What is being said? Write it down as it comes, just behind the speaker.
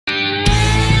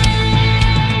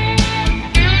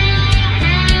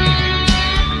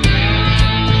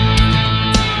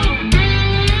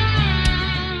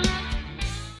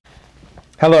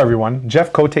Hello everyone,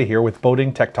 Jeff Cote here with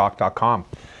boatingtechtalk.com.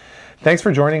 Thanks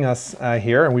for joining us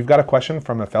here, and we've got a question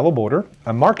from a fellow boater,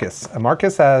 Marcus.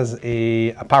 Marcus has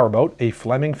a powerboat, a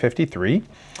Fleming 53,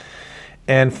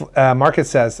 and Marcus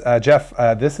says, Jeff,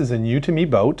 this is a new to me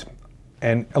boat,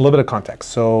 and a little bit of context.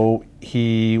 So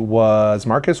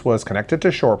Marcus was connected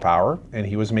to shore power, and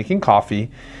he was making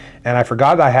coffee, and I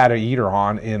forgot I had a heater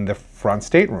on in the front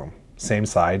stateroom. Same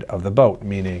side of the boat,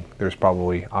 meaning there's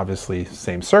probably obviously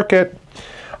same circuit.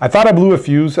 I thought I blew a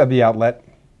fuse at the outlet,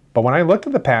 but when I looked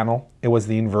at the panel, it was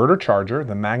the inverter charger,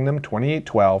 the Magnum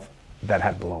 2812, that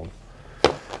had blown.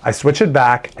 I switched it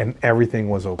back and everything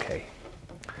was okay.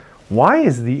 Why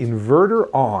is the inverter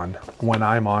on when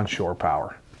I'm on shore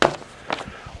power?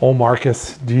 Oh,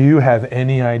 Marcus, do you have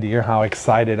any idea how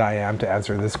excited I am to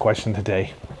answer this question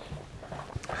today?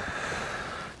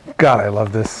 God, I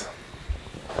love this.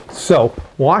 So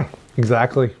why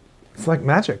exactly? It's like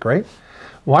magic, right?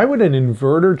 Why would an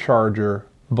inverter charger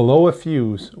blow a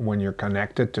fuse when you're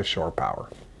connected to shore power?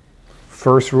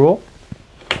 First rule,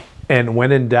 and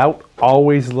when in doubt,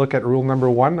 always look at rule number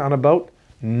 1 on a boat.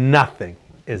 Nothing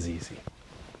is easy.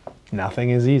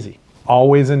 Nothing is easy.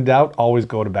 Always in doubt, always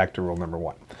go back to rule number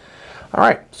 1. All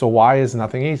right, so why is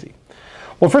nothing easy?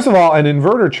 Well, first of all, an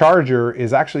inverter charger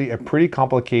is actually a pretty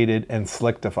complicated and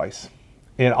slick device.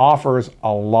 It offers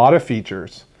a lot of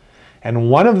features, and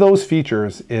one of those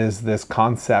features is this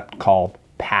concept called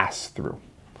pass-through.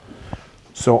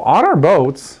 So on our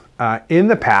boats, in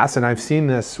the past, and I've seen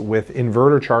this with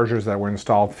inverter chargers that were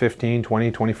installed 15,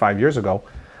 20, 25 years ago,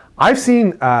 I've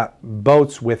seen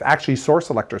boats with actually source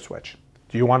selector switch.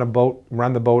 Do you want to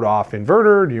run the boat off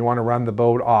inverter? Do you want to run the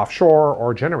boat offshore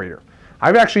or generator?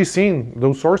 I've actually seen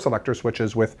those source selector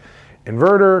switches with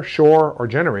inverter, shore, or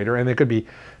generator, and they could be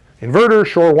inverter,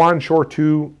 shore 1, shore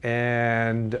 2,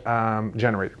 and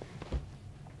generator.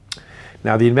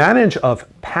 Now the advantage of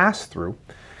pass-through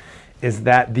is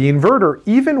that the inverter,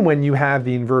 even when you have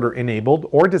the inverter enabled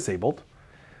or disabled,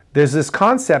 there's this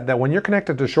concept that when you're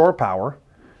connected to shore power,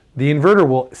 the inverter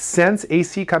will sense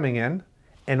AC coming in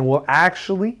and will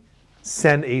actually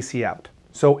send AC out.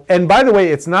 So, and by the way,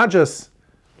 it's not just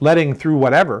letting through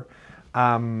whatever.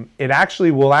 It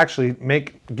actually will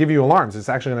give you alarms. It's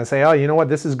actually going to say, oh, you know what,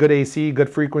 this is good AC, good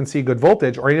frequency, good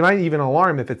voltage, or it might even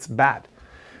alarm if it's bad.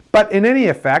 But in any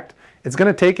effect, it's going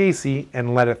to take AC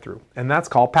and let it through, and that's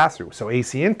called pass-through. So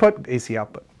AC input, AC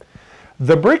output.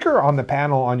 The breaker on the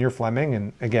panel on your Fleming,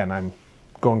 and again, I'm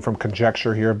going from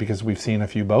conjecture here because we've seen a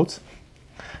few boats,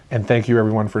 and thank you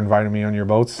everyone for inviting me on your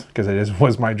boats, because it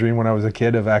was my dream when I was a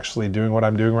kid of actually doing what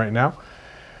I'm doing right now.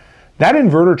 That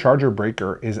inverter charger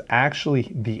breaker is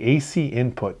actually the AC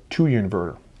input to your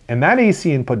inverter. And that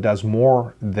AC input does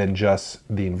more than just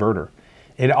the inverter.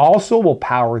 It also will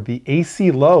power the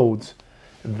AC loads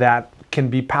that can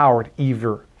be powered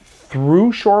either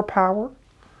through shore power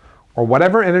or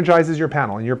whatever energizes your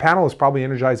panel. And your panel is probably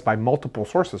energized by multiple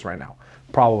sources right now.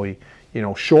 Probably,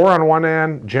 shore on one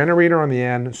end, generator on the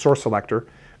end, source selector,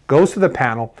 goes to the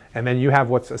panel, and then you have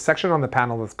what's a section on the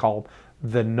panel that's called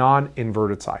the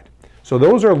non-inverted side. So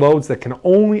those are loads that can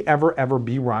only ever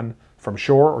be run from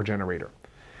shore or generator.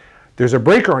 There's a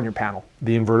breaker on your panel,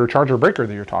 the inverter charger breaker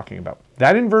that you're talking about.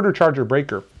 That inverter charger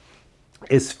breaker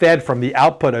is fed from the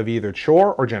output of either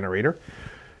shore or generator.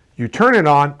 You turn it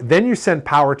on, then you send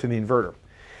power to the inverter.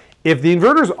 If the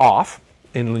inverter's off,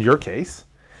 in your case,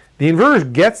 the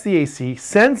inverter gets the AC,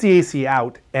 sends the AC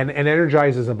out, and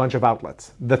energizes a bunch of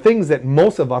outlets. The things that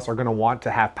most of us are going to want to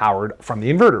have powered from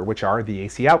the inverter, which are the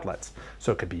AC outlets.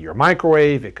 So it could be your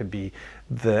microwave, it could be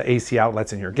the AC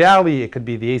outlets in your galley, it could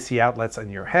be the AC outlets in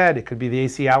your head, it could be the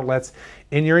AC outlets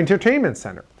in your entertainment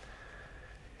center.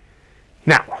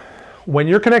 Now, when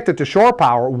you're connected to shore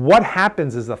power, what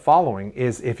happens is the following,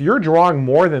 is if you're drawing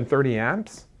more than 30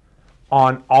 amps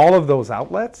on all of those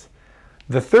outlets,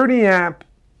 the 30 amp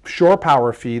shore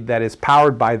power feed that is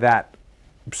powered by that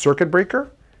circuit breaker,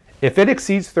 if it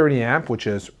exceeds 30 amp, which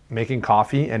is making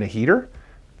coffee and a heater,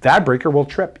 that breaker will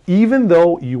trip, even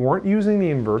though you weren't using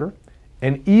the inverter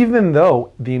and even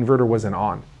though the inverter wasn't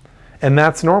on. And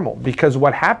that's normal, because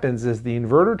what happens is the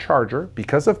inverter charger,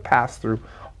 because of pass-through,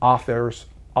 offers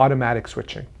automatic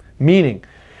switching. Meaning,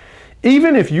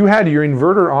 even if you had your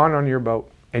inverter on your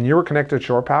boat and you were connected to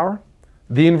shore power,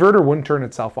 the inverter wouldn't turn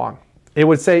itself on. It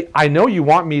would say, I know you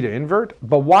want me to invert,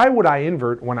 but why would I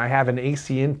invert when I have an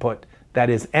AC input that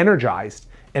is energized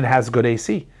and has good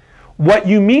AC? What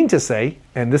you mean to say,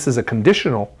 and this is a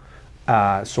conditional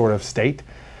sort of state,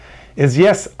 is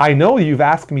yes, I know you've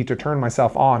asked me to turn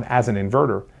myself on as an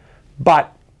inverter,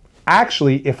 but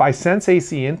actually, if I sense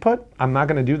AC input, I'm not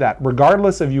going to do that.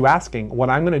 Regardless of you asking, what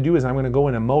I'm going to do is I'm going to go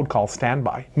in a mode called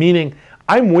standby, meaning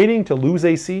I'm waiting to lose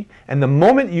AC, and the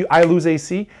moment I lose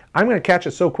AC, I'm going to catch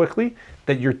it so quickly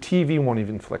that your TV won't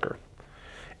even flicker.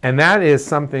 And that is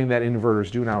something that inverters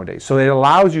do nowadays. So it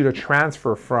allows you to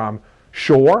transfer from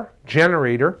shore,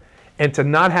 generator, and to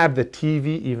not have the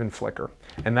TV even flicker.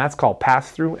 And that's called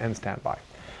pass-through and standby.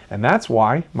 And that's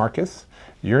why, Marcus,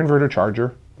 your inverter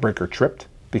charger breaker tripped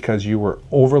because you were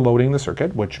overloading the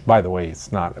circuit, which, by the way,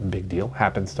 it's not a big deal.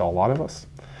 Happens to a lot of us.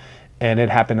 And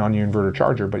it happened on your inverter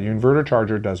charger, but your inverter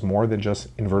charger does more than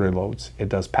just inverter loads. It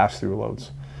does pass-through loads.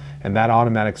 And that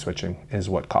automatic switching is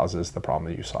what causes the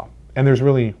problem that you saw. And there's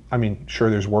really, I mean,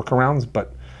 sure, there's workarounds,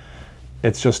 but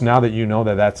it's just now that you know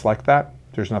that that's like that,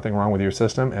 there's nothing wrong with your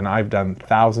system. And I've done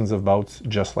thousands of boats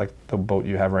just like the boat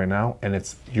you have right now. And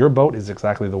your boat is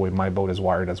exactly the way my boat is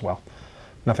wired as well.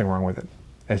 Nothing wrong with it.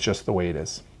 It's just the way it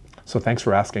is. So thanks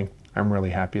for asking. I'm really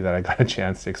happy that I got a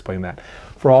chance to explain that.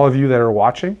 For all of you that are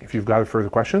watching, if you've got further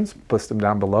questions, post them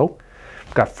down below. If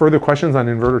you've got further questions on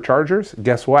inverter chargers,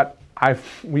 guess what?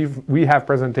 We have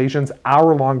presentations,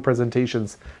 hour-long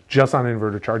presentations just on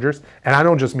inverter chargers. And I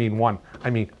don't just mean one, I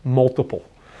mean multiple.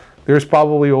 There's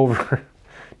probably over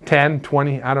 10,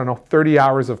 20, I don't know, 30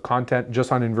 hours of content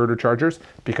just on inverter chargers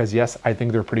because yes, I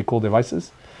think they're pretty cool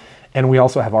devices. And we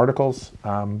also have articles,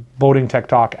 Boating Tech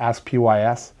Talk, Ask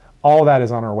PYS. All that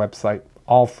is on our website,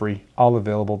 all free, all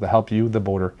available to help you, the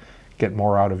boater, get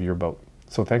more out of your boat.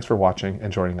 So thanks for watching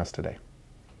and joining us today.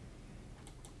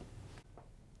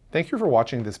 Thank you for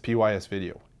watching this PYS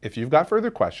video. If you've got further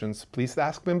questions, please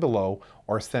ask them below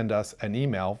or send us an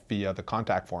email via the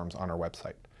contact forms on our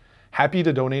website. Happy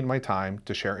to donate my time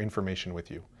to share information with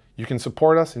you. You can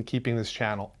support us in keeping this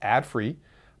channel ad-free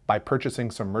by purchasing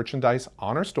some merchandise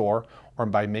on our store or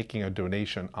by making a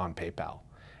donation on PayPal.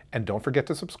 And don't forget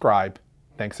to subscribe.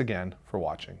 Thanks again for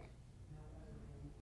watching.